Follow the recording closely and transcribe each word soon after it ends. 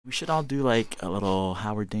We should all do like a little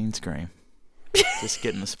Howard Dean scream. Just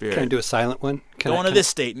get in the spirit. Can I do a silent one? Going to this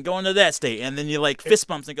state and going to that state, and then you like fist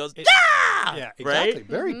bumps and goes, yeah! Yeah, exactly. Right?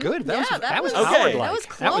 Very good. That was okay. Howard-like.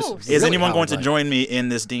 That was close. Is anyone going to join me in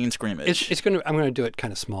this Dean screamage? I'm going to do it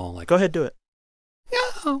kind of small. Like, go ahead, do it.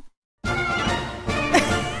 Yeah.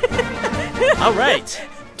 All right.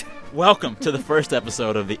 Welcome to the first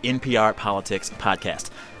episode of the NPR Politics Podcast.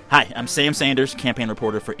 Hi, I'm Sam Sanders, campaign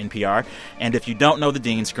reporter for NPR. And if you don't know the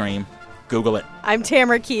Dean Scream, Google it. I'm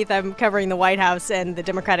Tamara Keith. I'm covering the White House and the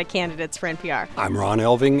Democratic candidates for NPR. I'm Ron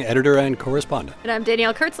Elving, editor and correspondent. And I'm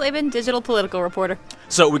Danielle Kurtzleben, digital political reporter.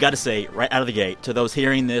 So we got to say, right out of the gate, to those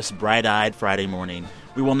hearing this bright-eyed Friday morning,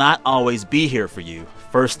 we will not always be here for you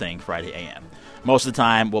first thing Friday a.m. Most of the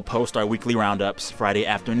time, we'll post our weekly roundups Friday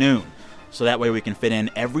afternoon. So that way we can fit in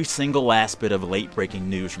every single last bit of late-breaking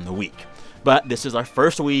news from the week. But this is our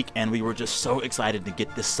first week, and we were just so excited to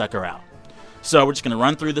get this sucker out. So we're just going to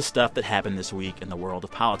run through the stuff that happened this week in the world of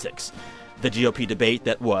politics. The GOP debate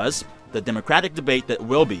that was, the Democratic debate that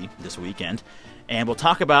will be this weekend, and we'll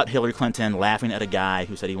talk about Hillary Clinton laughing at a guy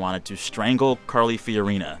who said he wanted to strangle Carly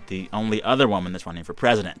Fiorina, the only other woman that's running for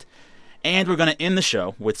president. And we're going to end the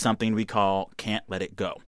show with something we call Can't Let It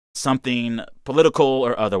Go. Something political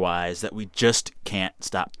or otherwise that we just can't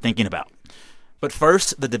stop thinking about. But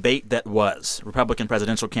first, the debate that was. Republican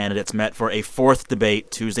presidential candidates met for a fourth debate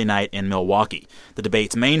Tuesday night in Milwaukee. The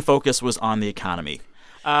debate's main focus was on the economy.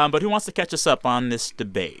 But who wants to catch us up on this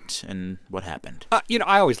debate and what happened?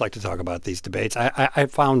 I always like to talk about these debates. I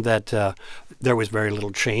found that there was very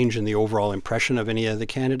little change in the overall impression of any of the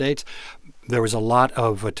candidates. There was a lot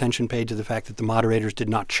of attention paid to the fact that the moderators did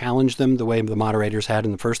not challenge them the way the moderators had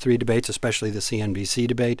in the first three debates, especially the CNBC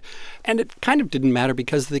debate. And it kind of didn't matter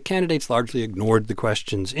because the candidates largely ignored the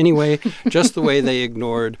questions anyway, just the way they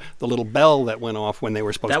ignored the little bell that went off when they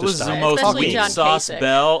were supposed to stop. That was the most weak sauce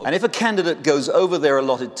bell. And if a candidate goes over their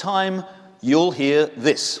allotted time, you'll hear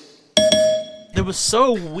this. It was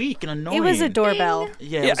so weak and annoying. It was a doorbell.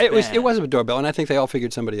 Yeah, it was a doorbell, and I think they all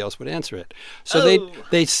figured somebody else would answer it. So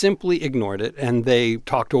they simply ignored it, and they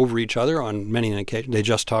talked over each other on many an occasion. They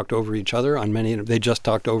just talked over each other on many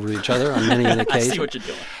an occasion. I see what you're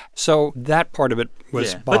doing. So that part of it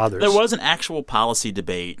was bothersome. But there was an actual policy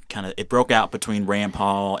debate. It broke out between Rand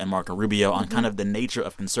Paul and Marco Rubio on kind of the nature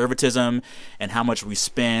of conservatism and how much we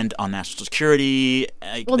spend on national security.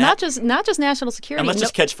 Not just national security. And let's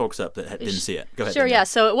just catch folks up that didn't see it. Go ahead. Sure, yeah.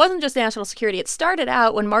 So it wasn't just national security. It started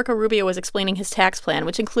out when Marco Rubio was explaining his tax plan,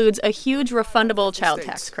 which includes a huge refundable child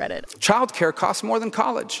tax credit. Child care costs more than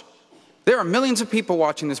college. There are millions of people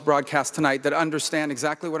watching this broadcast tonight that understand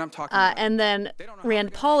exactly what I'm talking about. And then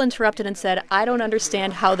Rand Paul interrupted and said, I don't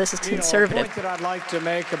understand how this is conservative. A point that I'd like to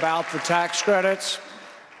make about the tax credits,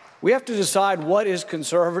 we have to decide what is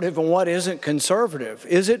conservative and what isn't conservative.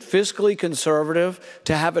 Is it fiscally conservative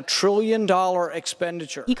to have $1 trillion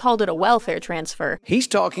expenditure? He called it a welfare transfer. He's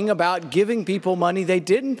talking about giving people money they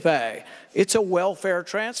didn't pay. It's a welfare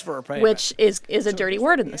transfer payment. Which is a dirty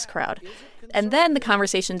word in this crowd. And then the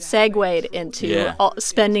conversation segued into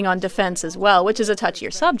spending on defense as well, which is a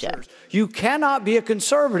touchier subject. You cannot be a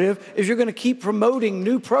conservative if you're going to keep promoting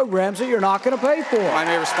new programs that you're not going to pay for. I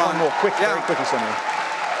may respond very quickly, Senator.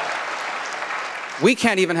 We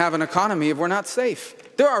can't even have an economy if we're not safe.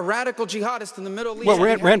 There are radical jihadists in the Middle East. Well,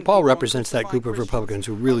 Rand Paul represents that group of Republicans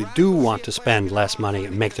who really do want to spend less money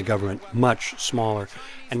and make the government much smaller.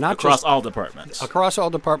 And not across all departments. Across all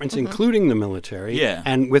departments, including the military. Yeah.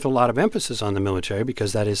 And with a lot of emphasis on the military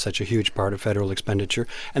because that is such a huge part of federal expenditure.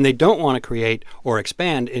 And they don't want to create or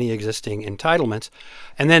expand any existing entitlements.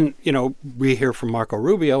 And then, we hear from Marco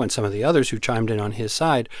Rubio and some of the others who chimed in on his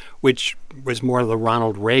side, which was more the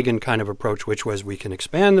Ronald Reagan kind of approach, which was we can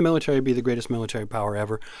expand the military, be the greatest military power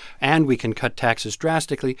ever, and we can cut taxes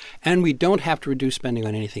drastically, and we don't have to reduce spending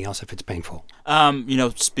on anything else if it's painful.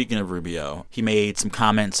 Speaking of Rubio, he made some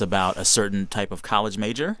comments about a certain type of college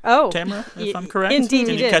major. Tamara, if I'm correct. Indeed,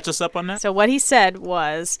 Can you catch us up on that? So what he said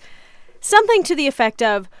was something to the effect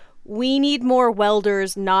of, we need more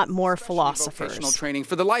welders, not more philosophers. Vocational training.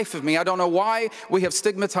 For the life of me, I don't know why we have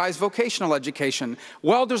stigmatized vocational education.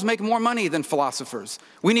 Welders make more money than philosophers.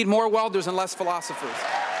 We need more welders and less philosophers.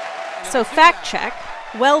 So fact check,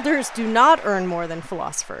 welders do not earn more than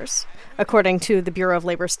philosophers, according to the Bureau of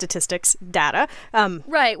Labor Statistics data.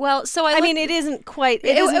 Right. Well, so I mean, it isn't quite.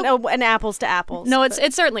 It isn't an apples to apples. No,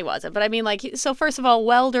 it certainly wasn't. But I mean, so first of all,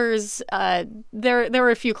 welders. There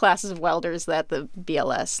were a few classes of welders that the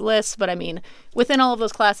BLS lists, but I mean, within all of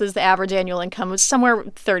those classes, the average annual income was somewhere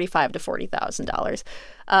 $35,000 to $40,000.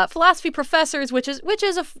 philosophy professors, which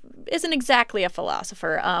isn't exactly a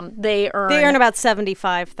philosopher. They earn about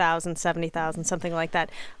 75,000, 70,000, something like that.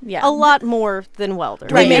 Yeah. A lot more than welders.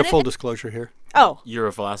 Do we need a full disclosure here? Oh, You're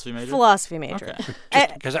a philosophy major? philosophy major. Okay.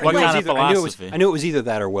 What kind of philosophy? I knew it was either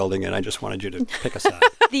that or welding, and I just wanted you to pick a side.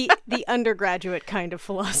 The undergraduate kind of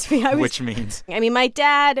philosophy. Which means? I mean, my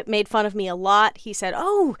dad made fun of me a lot. He said,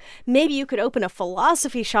 "Oh, maybe you could open a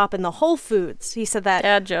philosophy shop in the Whole Foods." He said that.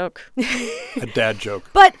 dad joke. A dad joke.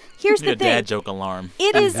 But here's the A thing. dad joke alarm.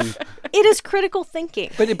 It is critical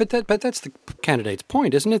thinking. But that's the candidate's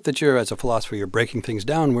point, isn't it? That as a philosopher, you're breaking things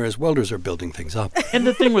down, whereas welders are building things up. And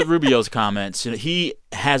the thing with Rubio's comments, he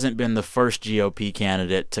hasn't been the first GOP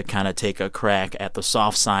candidate to kind of take a crack at the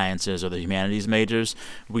soft sciences or the humanities majors.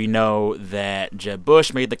 We know that Jeb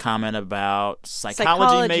Bush made the comment about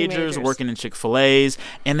psychology majors working in Chick-fil-A's.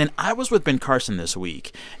 And then I was with Ben Carson this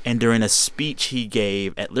week, and during a speech he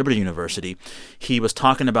gave at Liberty University, he was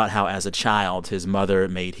talking about how as a child his mother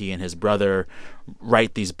made he and his brother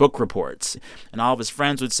write these book reports. And all of his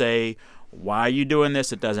friends would say, "Why are you doing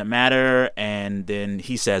this? It doesn't matter." And then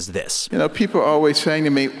he says this. People are always saying to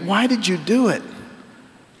me, "Why did you do it?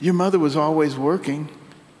 Your mother was always working.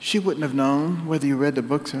 She wouldn't have known whether you read the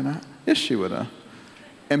books or not." Yes, she would have.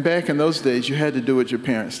 And back in those days, you had to do what your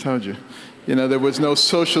parents told you. There was no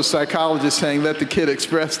social psychologist saying, "Let the kid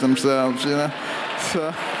express themselves,"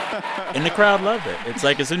 So. And the crowd loved it. It's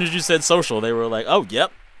like as soon as you said social, they were like, "Oh,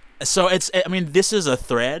 yep." So this is a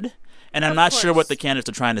thread. And I'm not sure what the candidates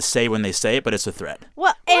are trying to say when they say it, but it's a threat.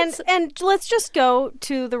 Well, and let's just go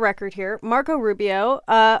to the record here. Marco Rubio,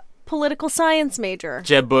 political science major.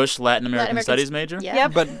 Jeb Bush, Latin American Studies major. Yeah.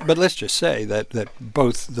 Yep. But let's just say that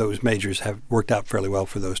both those majors have worked out fairly well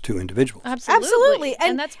for those two individuals. Absolutely.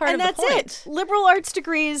 And that's part of the point. It. Liberal arts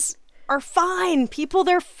degrees are fine.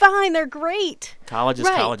 They're fine. They're great. College is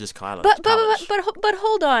college is college. But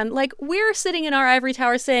hold on. Like, we're sitting in our ivory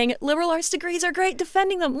tower saying liberal arts degrees are great,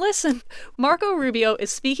 defending them. Listen, Marco Rubio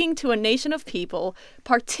is speaking to a nation of people.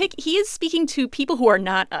 He is speaking to people who are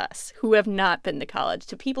not us, who have not been to college,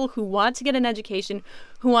 to people who want to get an education,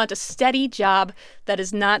 who want a steady job that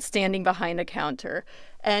is not standing behind a counter.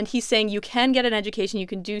 And he's saying you can get an education, you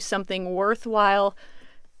can do something worthwhile.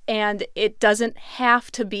 And it doesn't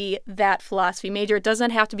have to be that philosophy major. It doesn't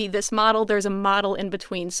have to be this model. There's a model in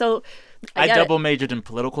between. So I double majored in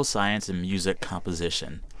political science and music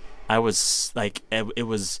composition. I was like, it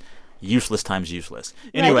was useless times useless.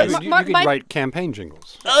 Anyways, you could write campaign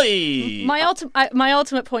jingles. My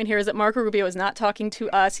ultimate point here is that Marco Rubio is not talking to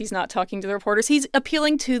us. He's not talking to the reporters. He's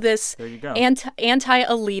appealing to this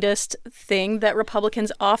anti-elitist thing that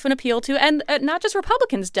Republicans often appeal to, and not just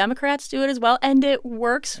Republicans, Democrats do it as well, and it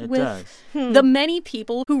works with the many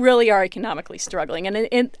people who really are economically struggling.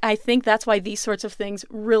 And I think that's why these sorts of things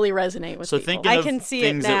really resonate with people. So thinking of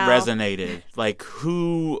things that resonated, like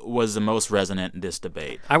who was the most resonant in this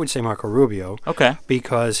debate? I would say Marco Rubio. Okay.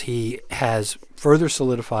 Because he has further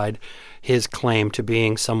solidified his claim to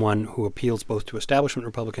being someone who appeals both to establishment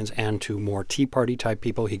Republicans and to more Tea Party type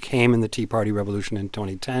people. He came in the Tea Party revolution in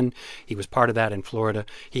 2010. He was part of that in Florida.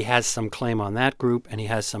 He has some claim on that group, and he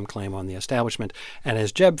has some claim on the establishment. And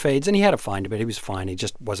as Jeb fades, and he had a fine debate, he was fine. He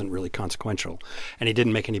just wasn't really consequential, and he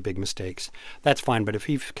didn't make any big mistakes. That's fine. But if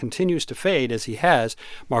he continues to fade, as he has,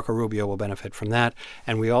 Marco Rubio will benefit from that.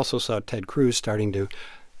 And we also saw Ted Cruz starting to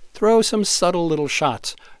throw some subtle little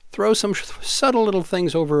shots, throw some subtle little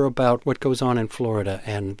things over about what goes on in Florida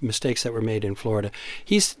and mistakes that were made in Florida.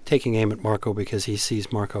 He's taking aim at Marco because he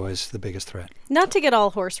sees Marco as the biggest threat. Not to get all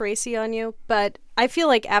horse racy on you, but I feel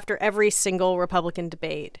like after every single Republican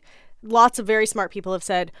debate, lots of very smart people have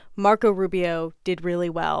said Marco Rubio did really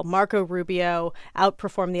well. Marco Rubio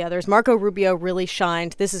outperformed the others. Marco Rubio really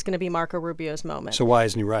shined. This is going to be Marco Rubio's moment. So why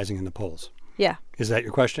isn't he rising in the polls? Yeah. Is that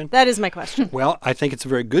your question? That is my question. Well, I think it's a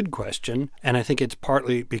very good question, and I think it's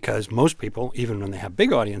partly because most people, even when they have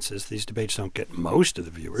big audiences, these debates don't get most of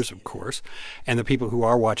the viewers, of course, and the people who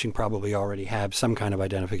are watching probably already have some kind of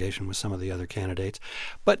identification with some of the other candidates.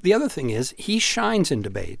 But the other thing is, he shines in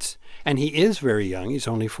debates, and he is very young. He's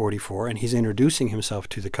only 44, and he's introducing himself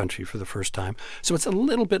to the country for the first time. So it's a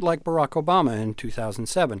little bit like Barack Obama in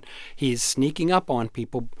 2007. He's sneaking up on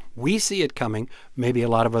people. We see it coming. Maybe a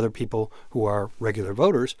lot of other people who are regular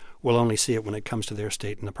voters will only see it when it comes to their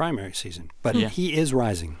state in the primary season. But he is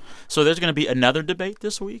rising. So there's going to be another debate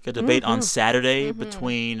this week, a debate on Saturday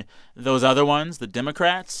between those other ones, the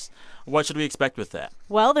Democrats. What should we expect with that?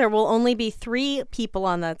 Well, there will only be 3 people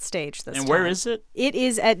on that stage this time. And where is it? It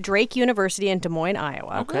is at Drake University in Des Moines,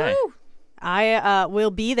 Iowa. Okay. Woo! I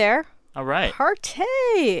will be there All right.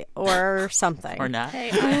 Partey or something. Or not.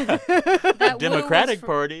 Hey, The Democratic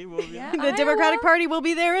Party will be. The Democratic Party will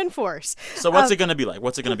be there in force. So what's it going to be like?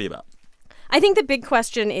 What's it going to be about? I think the big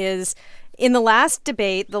question is, in the last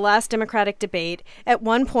debate, the last Democratic debate, at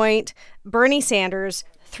one point, Bernie Sanders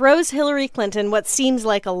throws Hillary Clinton what seems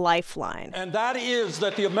like a lifeline. And that is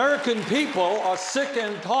that the American people are sick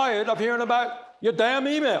and tired of hearing about your damn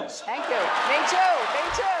emails. Thank you. Me too.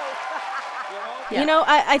 Me too. You know,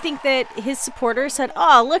 I think that his supporters said,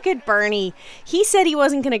 oh, look at Bernie. He said he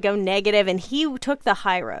wasn't going to go negative, and he took the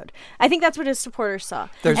high road. I think that's what his supporters saw.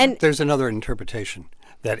 There's another interpretation,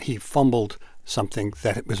 that he fumbled something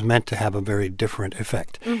that was meant to have a very different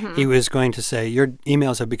effect. Mm-hmm. He was going to say, your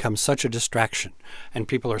emails have become such a distraction, and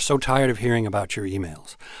people are so tired of hearing about your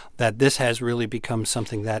emails, that this has really become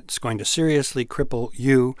something that's going to seriously cripple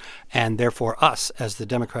you and therefore us as the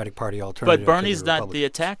Democratic Party alternative. But Bernie's not the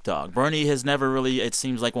attack dog. Bernie has never really, it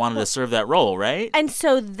seems like, wanted to serve that role, right? And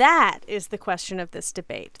so that is the question of this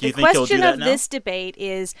debate. Do you The think he'll do question that of now? this debate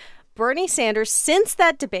is Bernie Sanders, since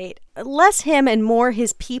that debate, less him and more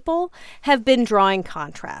his people, have been drawing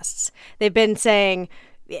contrasts. They've been saying,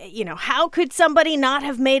 you know, how could somebody not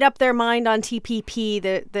have made up their mind on TPP,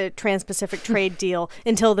 the Trans-Pacific Trade Deal,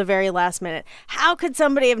 until the very last minute? How could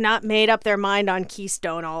somebody have not made up their mind on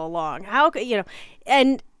Keystone all along? How could, you know,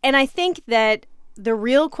 and I think that the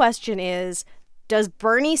real question is, does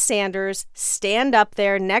Bernie Sanders stand up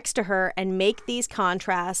there next to her and make these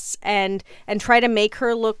contrasts and try to make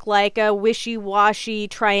her look like a wishy-washy,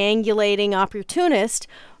 triangulating opportunist?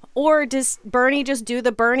 Or does Bernie just do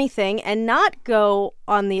the Bernie thing and not go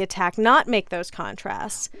on the attack, not make those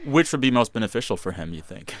contrasts? Which would be most beneficial for him, you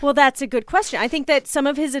think? Well, that's a good question. I think that some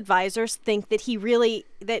of his advisors think that he's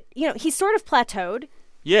sort of plateaued.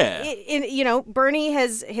 Yeah. You know, Bernie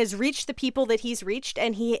has reached the people that he's reached,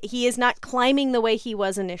 and he is not climbing the way he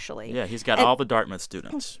was initially. Yeah, he's got all the Dartmouth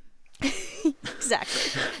students.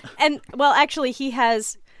 Exactly. And, well, actually, he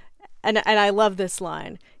has, and I love this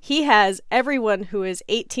line, he has everyone who is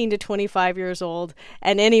 18 to 25 years old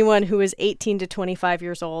and anyone who is 18 to 25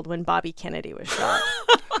 years old when Bobby Kennedy was shot.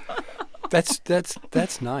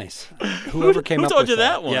 That's nice. Whoever came who up told with you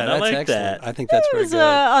that one? Yeah, I that's like excellent. that. I think that's very was good.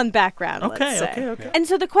 on background, let's say. Okay. And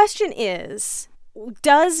so the question is,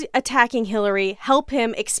 does attacking Hillary help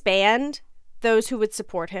him expand those who would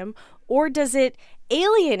support him, or does it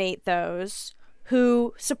alienate those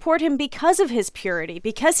who support him because of his purity,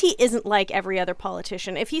 because he isn't like every other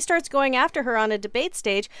politician? If he starts going after her on a debate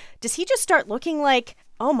stage, does he just start looking like,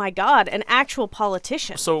 oh my God, an actual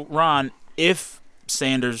politician? So, Ron, if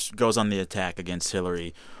Sanders goes on the attack against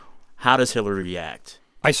Hillary, how does Hillary react?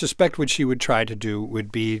 I suspect what she would try to do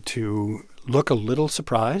would be to look a little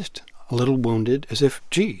surprised, a little wounded, as if,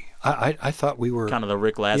 gee, I thought we were... Kind of the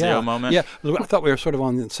Rick Lazio moment? Yeah, I thought we were sort of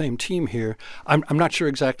on the same team here. I'm not sure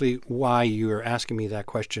exactly why you're asking me that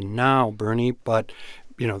question now, Bernie, but...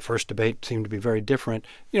 You know, the first debate seemed to be very different,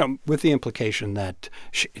 you know, with the implication that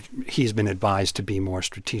he's been advised to be more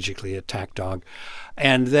strategically attack dog,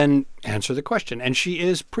 and then answer the question. And she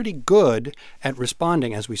is pretty good at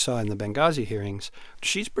responding, as we saw in the Benghazi hearings.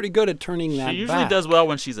 She's pretty good at turning that back. She usually does well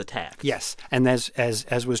when she's attacked. Yes, and as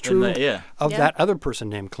was true of that other person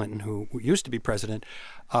named Clinton, who used to be president,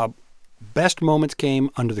 best moments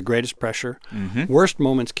came under the greatest pressure. Mm-hmm. Worst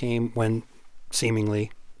moments came when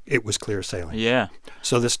seemingly it was clear sailing. Yeah.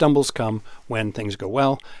 So the stumbles come when things go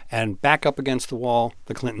well, and back up against the wall,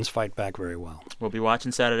 the Clintons fight back very well. We'll be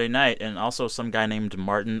watching Saturday night, and also some guy named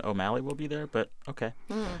Martin O'Malley will be there, but okay.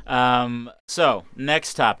 So,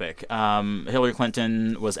 next topic. Hillary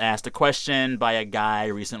Clinton was asked a question by a guy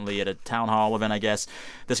recently at a town hall event, I guess.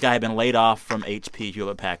 This guy had been laid off from HP,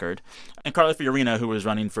 Hewlett-Packard. And Carly Fiorina, who was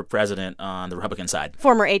running for president on the Republican side.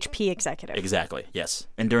 Former HP executive. Exactly, yes.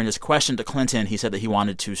 And during his question to Clinton, he said that he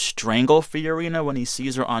wanted to strangle Fiorina when he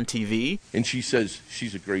sees her on TV. And she says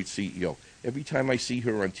she's a great CEO. Every time I see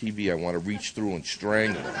her on TV, I want to reach through and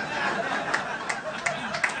strangle her.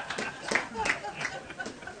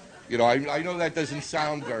 You know, I know that doesn't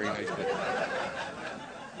sound very nice, but...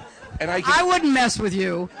 And I wouldn't mess with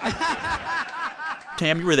you.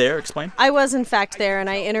 Tam, you were there. Explain. I was, in fact, there, and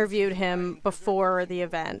I interviewed him before the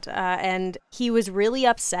event, and he was really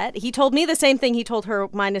upset. He told me the same thing he told her,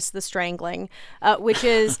 minus the strangling, which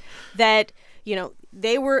is that, you know,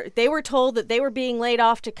 they were told that they were being laid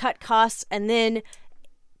off to cut costs, and then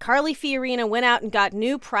Carly Fiorina went out and got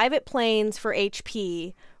new private planes for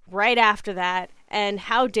HP right after that, and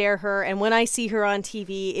how dare her, and when I see her on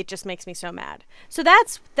TV, it just makes me so mad. So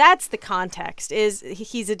that's the context, is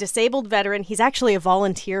he's a disabled veteran. He's actually a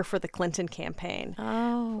volunteer for the Clinton campaign.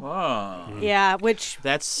 Oh. Yeah, which...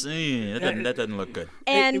 that doesn't look good.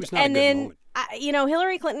 And, it was not a good then... moment.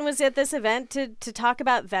 Hillary Clinton was at this event to talk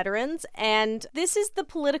about veterans, and this is the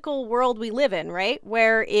political world we live in, right?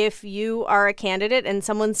 Where if you are a candidate and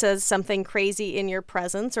someone says something crazy in your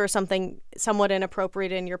presence or something somewhat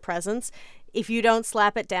inappropriate in your presence, if you don't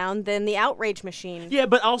slap it down, then the outrage machine Yeah,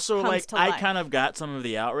 but also, comes to I life. kind of got some of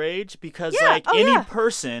the outrage because,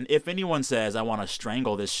 person, if anyone says, I want to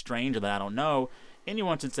strangle this stranger that I don't know,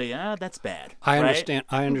 anyone should say, that's bad. I right? understand.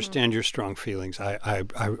 I understand your strong feelings. I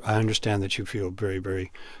understand that you feel very,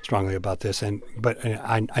 very strongly about this, but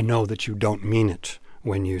I know that you don't mean it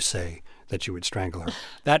when you say that you would strangle her.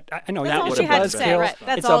 That I know. That's that all was she a had to say, buzzkill. right.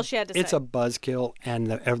 That's It's all she had to It's say. a buzzkill, and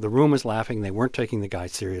the room was laughing. They weren't taking the guy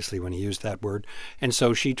seriously when he used that word, and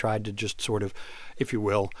so she tried to just sort of, if you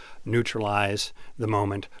will, neutralize the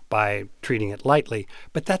moment by treating it lightly.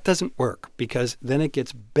 But that doesn't work, because then it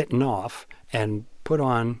gets bitten off and put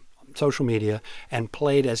on social media and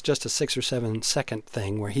played as just a 6 or 7 second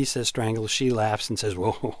thing where he says strangle, she laughs and says,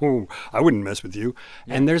 "Whoa, I wouldn't mess with you."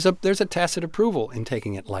 Yeah. And there's a tacit approval in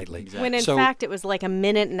taking it lightly. Exactly. When in fact it was like a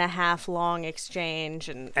 1.5-minute long exchange,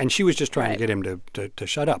 and she was just trying to get him to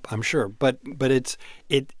shut up, I'm sure. But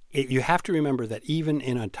you have to remember that even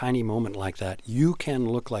in a tiny moment like that, you can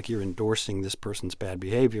look like you're endorsing this person's bad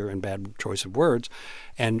behavior and bad choice of words,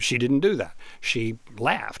 and she didn't do that. She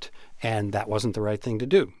laughed. And that wasn't the right thing to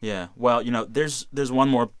do. Yeah. Well, there's one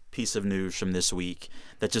more piece of news from this week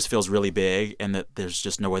that just feels really big, and that there's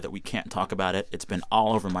just no way that we can't talk about it. It's been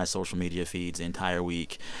all over my social media feeds the entire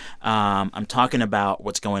week. I'm talking about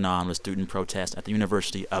what's going on with student protests at the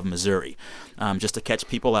University of Missouri. Just to catch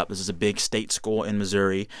people up, this is a big state school in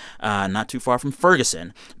Missouri, not too far from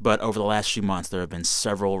Ferguson, but over the last few months there have been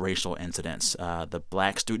several racial incidents. The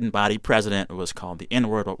black student body president was called the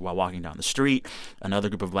N-word while walking down the street. Another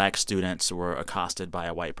group of black students were accosted by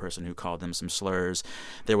a white person who called them some slurs.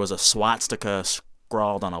 There was a swastika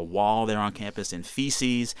scrawled on a wall there on campus in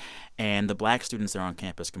feces, and the black students there on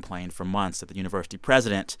campus complained for months that the university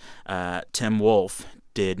president, Tim Wolf,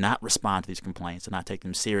 did not respond to these complaints, did not take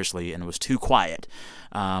them seriously, and was too quiet.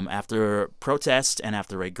 After protests and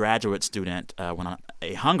after a graduate student went on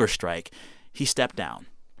a hunger strike, he stepped down.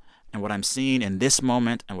 And what I'm seeing in this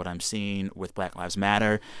moment and what I'm seeing with Black Lives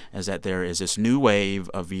Matter is that there is this new wave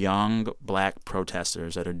of young black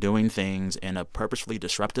protesters that are doing things in a purposefully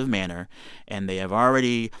disruptive manner, and they have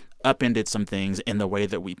already upended some things in the way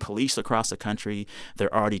that we police across the country.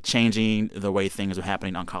 They're already changing the way things are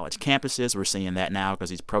happening on college campuses. We're seeing that now because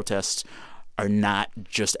these protests are not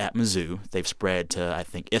just at Mizzou. They've spread to, I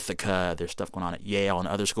think, Ithaca. There's stuff going on at Yale and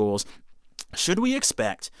other schools. Should we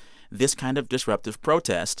expect this kind of disruptive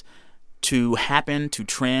protest to happen, to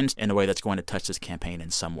trend in a way that's going to touch this campaign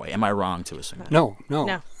in some way? Am I wrong to assume that? No.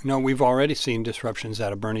 We've already seen disruptions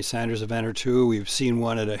at a Bernie Sanders event or two. We've seen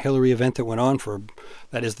one at a Hillary event that went on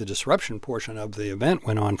that is the disruption portion of the event,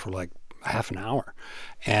 went on for like half an hour.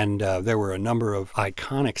 And there were a number of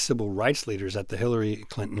iconic civil rights leaders at the Hillary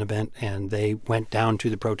Clinton event, and they went down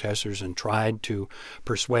to the protesters and tried to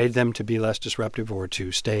persuade them to be less disruptive or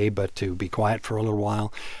to stay but to be quiet for a little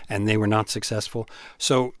while, and they were not successful.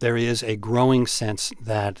 So there is a growing sense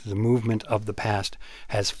that the movement of the past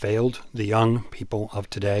has failed the young people of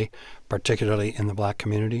today, particularly in the black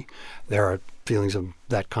community. There are feelings of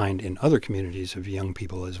that kind in other communities of young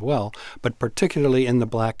people as well, but particularly in the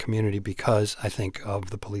black community because, I think,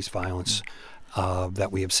 of the police violence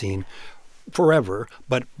that we have seen forever,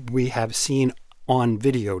 but we have seen on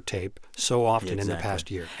videotape so often in the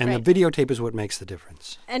past year. And the videotape is what makes the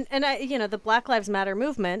difference. And the Black Lives Matter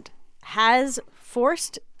movement has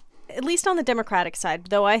forced, at least on the Democratic side,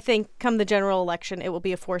 though I think come the general election, it will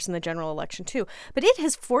be a force in the general election too. But it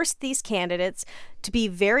has forced these candidates to be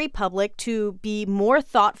very public, to be more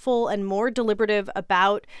thoughtful and more deliberative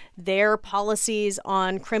about their policies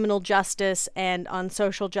on criminal justice and on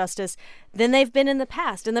social justice than they've been in the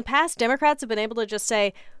past. In the past, Democrats have been able to just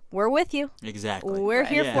say, "We're with you. Exactly. We're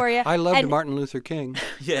here for you." I loved Martin Luther King.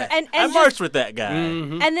 And I marched with that guy.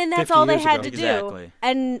 Mm-hmm. And then that's all they had to do. Exactly.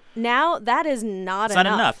 And now that is not enough. It's not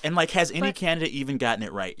enough. And has any candidate even gotten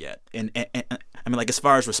it right yet? And I mean, as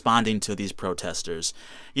far as responding to these protesters,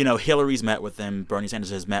 Hillary's met with him. Bernie Sanders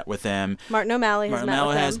has met with him. Martin O'Malley has met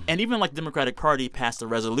with him. And even like the Democratic Party passed a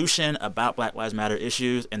resolution about Black Lives Matter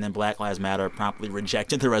issues, and then Black Lives Matter promptly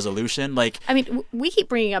rejected the resolution. We keep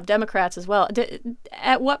bringing up Democrats as well.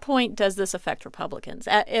 At what point does this affect Republicans,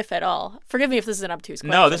 if at all? Forgive me if this is an obtuse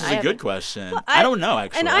question. No, this is a good question. Well, I don't know,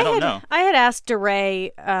 actually. And I don't know. I had asked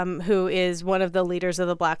DeRay, who is one of the leaders of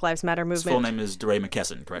the Black Lives Matter movement. His full name is DeRay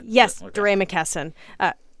McKesson, correct? Yes, okay. DeRay McKesson.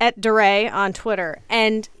 At DeRay on Twitter.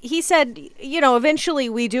 And he said, eventually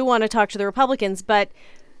we do want to talk to the Republicans, but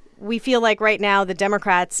we feel like right now the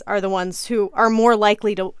Democrats are the ones who are more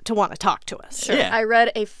likely to want to talk to us. Sure. Yeah. I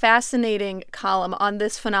read a fascinating column on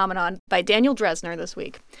this phenomenon by Daniel Dresner this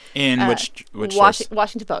week. In which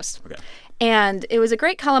Washington Post. Okay. And it was a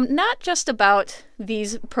great column, not just about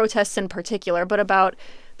these protests in particular, but about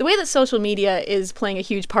the way that social media is playing a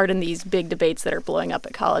huge part in these big debates that are blowing up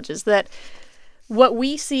at colleges. That what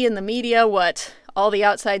we see in the media, what all the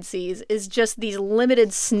outside sees, is just these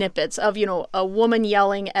limited snippets of, a woman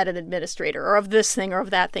yelling at an administrator or of this thing or of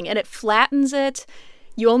that thing. And it flattens it.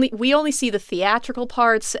 We only see the theatrical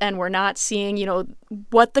parts, and we're not seeing,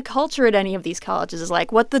 what the culture at any of these colleges is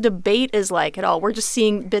like, what the debate is like at all. We're just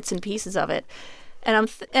seeing bits and pieces of it.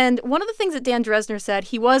 And one of the things that Dan Dresner said,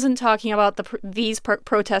 he wasn't talking about these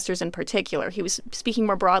protesters in particular. He was speaking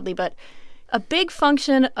more broadly, but a big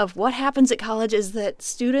function of what happens at college is that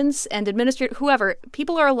students and administrators, whoever,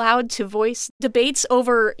 people are allowed to voice debates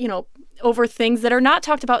over things that are not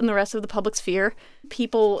talked about in the rest of the public sphere.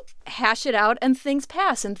 People hash it out and things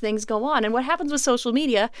pass and things go on. And what happens with social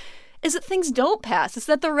media is that things don't pass. It's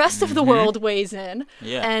that the rest of the world weighs in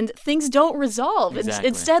and things don't resolve. Exactly.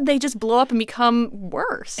 Instead, they just blow up and become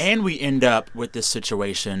worse. And we end up with this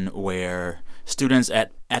situation where students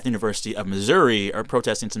at the University of Missouri are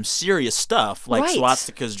protesting some serious stuff, like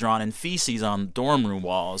swastikas drawn in feces on dorm room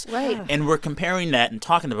walls. Right. And we're comparing that and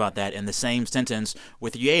talking about that in the same sentence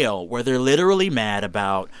with Yale, where they're literally mad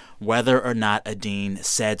about whether or not a dean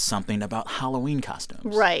said something about Halloween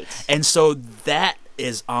costumes. Right. And so that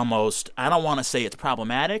is almost, I don't want to say it's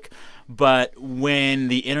problematic, but when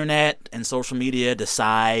the internet and social media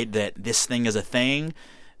decide that this thing is a thing,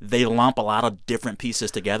 they lump a lot of different pieces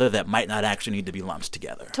together that might not actually need to be lumped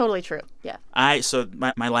together. Totally true. Yeah. So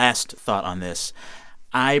my last thought on this,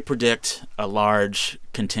 I predict a large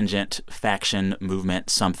contingent faction movement,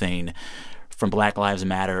 something from Black Lives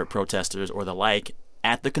Matter protesters or the like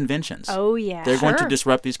at the conventions. Oh, yeah. They're going to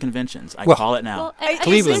disrupt these conventions. I call it now. Well,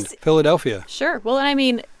 Cleveland, Philadelphia. Sure. Well,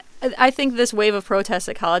 and I think this wave of protests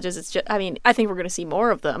at colleges, I think we're going to see more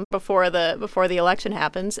of them before the election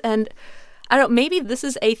happens. And I don't know, maybe this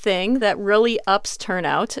is a thing that really ups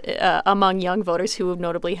turnout among young voters who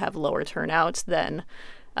notably have lower turnout than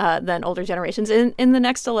older generations in the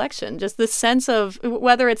next election. Just the sense of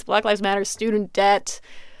whether it's Black Lives Matter, student debt,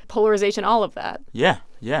 polarization, all of that. Yeah.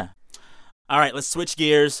 All right, let's switch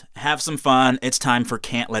gears, have some fun. It's time for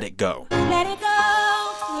Can't Let It Go. Let it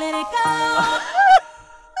go, let it go.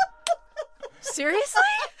 Seriously?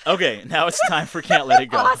 Okay, now it's time for Can't Let It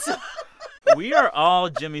Go. Awesome. We are all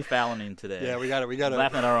Jimmy Falloning today. Yeah, we got it.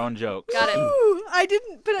 Laughing at our own jokes. Got it. Ooh, I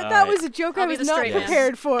didn't, but that was a joke I was not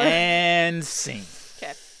prepared for. And scene.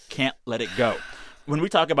 Okay. Can't Let It Go. When we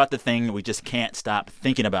talk about the thing we just can't stop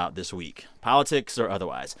thinking about this week, politics or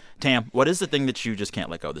otherwise, Tam, what is the thing that you just can't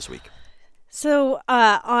let go this week? So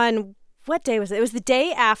on what day was it? It was the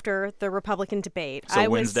day after the Republican debate. So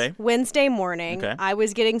Wednesday? Wednesday morning. Okay. I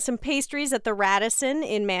was getting some pastries at the Radisson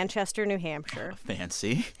in Manchester, New Hampshire.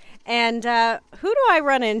 Fancy. And who do I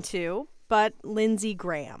run into but Lindsey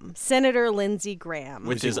Graham, Senator Lindsey Graham.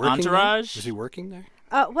 With his entourage? Is he working there?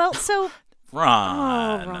 Well, so...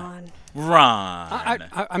 Ron. Oh, Ron.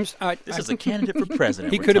 Ron. This is a candidate for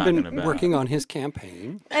president. He could have been working on his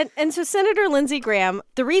campaign. And so Senator Lindsey Graham,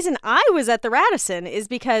 the reason I was at the Radisson is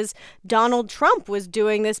because Donald Trump was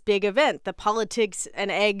doing this big event, the Politics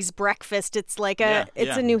and Eggs Breakfast. It's like a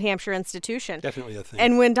New Hampshire institution. Definitely a thing.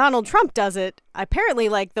 And when Donald Trump does it, apparently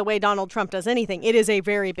like the way Donald Trump does anything, it is a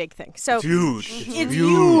very big thing. So it's huge. It's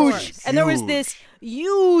huge. And there was this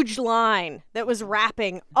huge line that was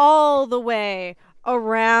wrapping all the way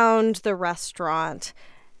around the restaurant.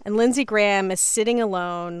 And Lindsey Graham is sitting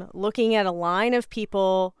alone, looking at a line of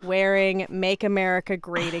people wearing Make America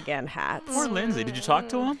Great Again hats. Poor Lindsey. Did you talk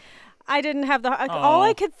to him? I didn't have all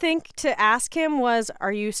I could think to ask him was,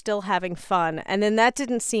 are you still having fun? And then that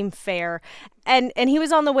didn't seem fair. And he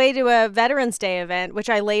was on the way to a Veterans Day event,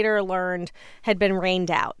 which I later learned had been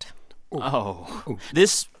rained out. Oh.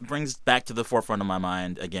 This brings back to the forefront of my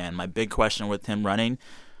mind, again, my big question with him running.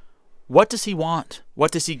 What does he want?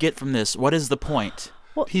 What does he get from this? What is the point?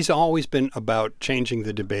 He's always been about changing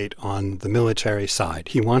the debate on the military side.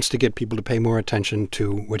 He wants to get people to pay more attention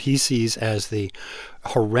to what he sees as the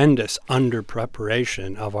horrendous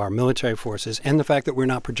under-preparation of our military forces and the fact that we're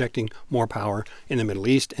not projecting more power in the Middle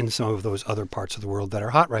East and some of those other parts of the world that are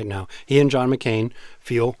hot right now. He and John McCain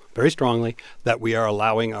feel very strongly that we are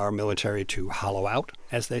allowing our military to hollow out,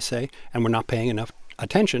 as they say, and we're not paying enough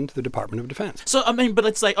attention to the Department of Defense. So, I mean, but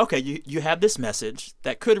it's like, okay, you have this message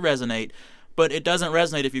that could resonate, but it doesn't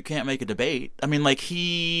resonate if you can't make a debate. I mean, like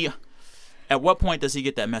at what point does he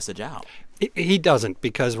get that message out? He doesn't,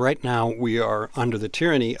 because right now we are under the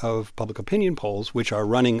tyranny of public opinion polls, which are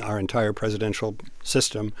running our entire presidential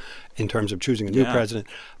system in terms of choosing a new president.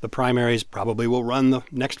 The primaries probably will run the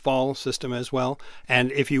next fall system as well.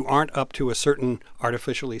 And if you aren't up to a certain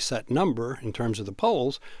artificially set number in terms of the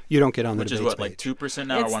polls, you don't get on the debate stage. Which is what, like 2%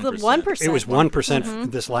 now it's or 1%? The 1%. It was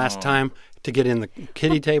 1% this last time to get in the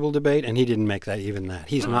kiddie table debate, and he didn't make that even that.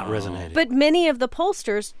 He's not resonating. But many of the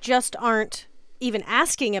pollsters just aren't even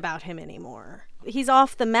asking about him anymore. He's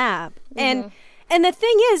off the map. And the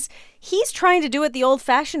thing is, he's trying to do it the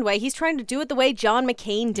old-fashioned way. He's trying to do it the way John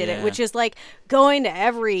McCain did it, which is like going to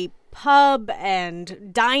every pub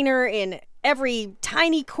and diner in every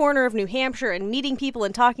tiny corner of New Hampshire and meeting people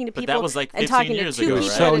and talking to people. But that was like 15 and talking years to two ago, people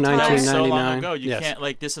right? So at a time. 1999. So long ago. You Yes. can't,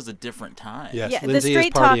 like, this is a different time. Yes, Yeah, the Lindsay is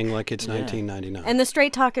Straight Talk- partying like it's 1999. And the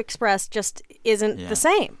Straight Talk Express just isn't the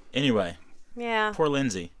same. Anyway, Yeah. poor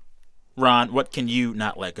Lindsay. Ron, what can you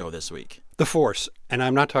not let go this week? The Force, and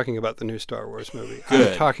I'm not talking about the new Star Wars movie.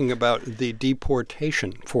 Good. I'm talking about the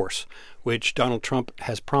deportation force, which Donald Trump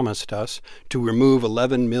has promised us to remove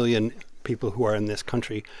 11 million people who are in this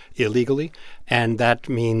country illegally. And that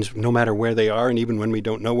means no matter where they are, and even when we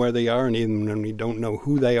don't know where they are, and even when we don't know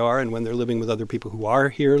who they are, and when they're living with other people who are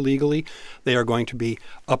here legally, they are going to be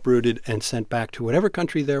uprooted and sent back to whatever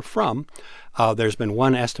country they're from. There's been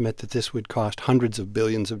one estimate that this would cost hundreds of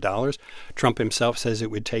billions of dollars. Trump himself says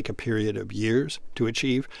it would take a period of years to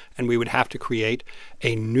achieve, and we would have to create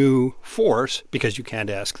a new force, because you can't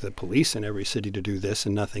ask the police in every city to do this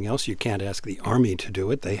and nothing else. You can't ask the Army to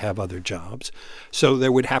do it. They have other jobs. So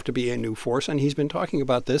there would have to be a new force, and he's been talking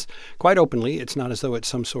about this quite openly. It's not as though it's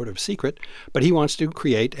some sort of secret, but he wants to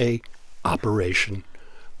create a operation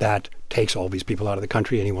that takes all these people out of the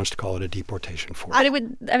country, and he wants to call it a deportation force.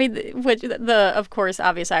 The of course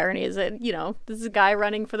obvious irony is that, you know, this is a guy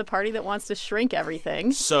running for the party that wants to shrink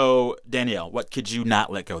everything. So, Danielle, what could you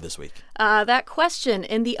not let go this week? That question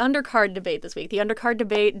in the undercard debate this week. The undercard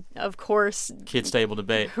debate, of course. Kids table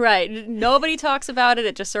debate. Right. Nobody talks about it.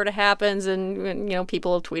 It just sort of happens, and you know,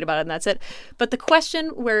 people tweet about it, and that's it. But the question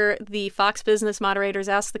where the Fox Business moderators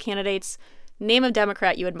asked the candidates, name a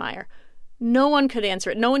Democrat you admire. No one could answer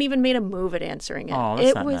it. No one even made a move at answering it. Oh, that's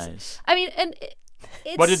it not was, nice. I mean, and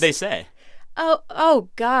it's, What did they say? Oh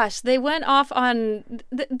gosh, they went off on.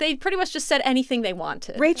 They pretty much just said anything they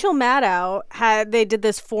wanted. Rachel Maddow they did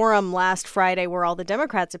this forum last Friday where all the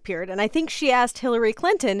Democrats appeared, and I think she asked Hillary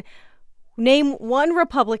Clinton, name one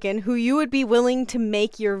Republican who you would be willing to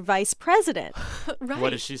make your vice president. Right.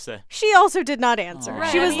 What did she say? She also did not answer. Right.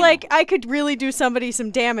 She was like, I could really do somebody some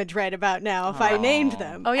damage right about now if I named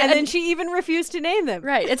them. Oh, yeah, and then she even refused to name them.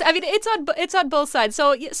 Right. It's on both sides.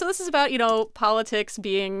 So this is about, you know, politics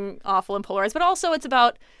being awful and polarized, but also it's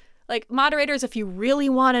about, like, moderators, if you really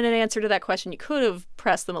wanted an answer to that question, you could have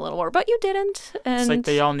pressed them a little more, but you didn't. And It's like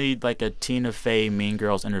they all need, like, a Tina Fey Mean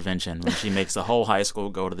Girls intervention when she makes the whole high school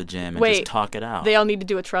go to the gym and just talk it out. They all need to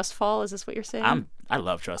do a trust fall? Is this what you're saying? I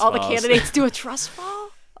love trust all falls. the candidates do a trust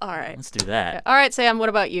fall? All right. Let's do that. All right, Sam, what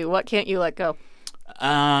about you? What can't you let go?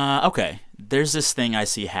 Okay. There's this thing I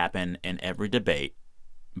see happen in every debate,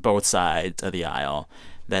 both sides of the aisle,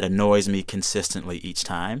 that annoys me consistently each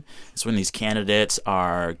time. It's when these candidates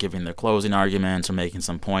are giving their closing arguments or making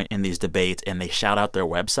some point in these debates and they shout out their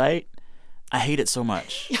website. I hate it so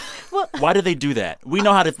much. Well, why do they do that? We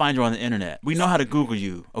know how to find you on the internet. We know how to Google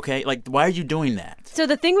you, okay? Like, why are you doing that? So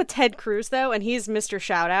the thing with Ted Cruz, though, and he's Mr.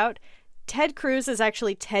 Shoutout, Ted Cruz is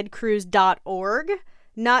actually tedcruz.org,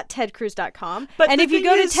 not tedcruz.com. And if you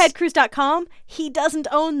go to tedcruz.com, he doesn't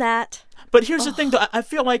own that. But here's the thing, though. I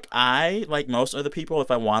feel like like most other people, if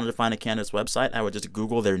I wanted to find a candidate's website, I would just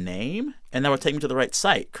Google their name, and that would take me to the right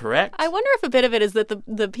site, correct? I wonder if a bit of it is that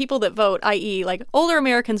the people that vote, i.e., like, older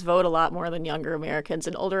Americans vote a lot more than younger Americans,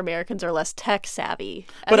 and older Americans are less tech savvy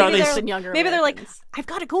than younger Maybe they're like, Americans. I've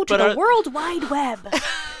got to go to the World Wide Web.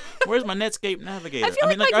 Where's my Netscape navigator? I feel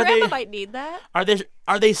like my grandma might need that.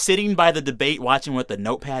 Are they sitting by the debate watching with a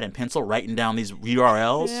notepad and pencil writing down these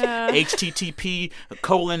URLs? Yeah. HTTP://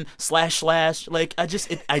 like,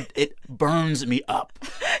 it burns me up.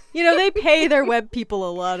 You know, they pay their web people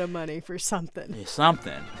a lot of money for something.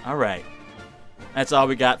 Something. All right. That's all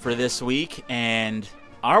we got for this week. And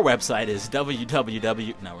our website is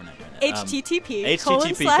www. No, we're not doing that.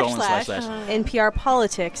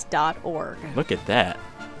 http://nprpolitics.org. Look at that.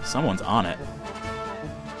 Someone's on it.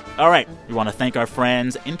 All right. We want to thank our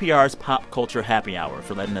friends, NPR's Pop Culture Happy Hour,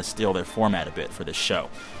 for letting us steal their format a bit for this show.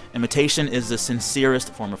 Imitation is the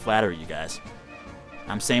sincerest form of flattery, you guys.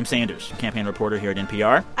 I'm Sam Sanders, campaign reporter here at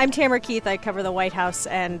NPR. I'm Tamara Keith. I cover the White House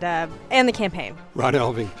and the campaign. Ron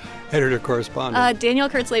Elving, editor-correspondent. Danielle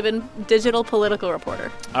Kurtzleben, digital political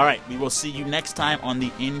reporter. All right. We will see you next time on the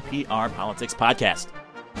NPR Politics Podcast.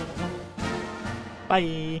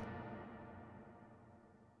 Bye.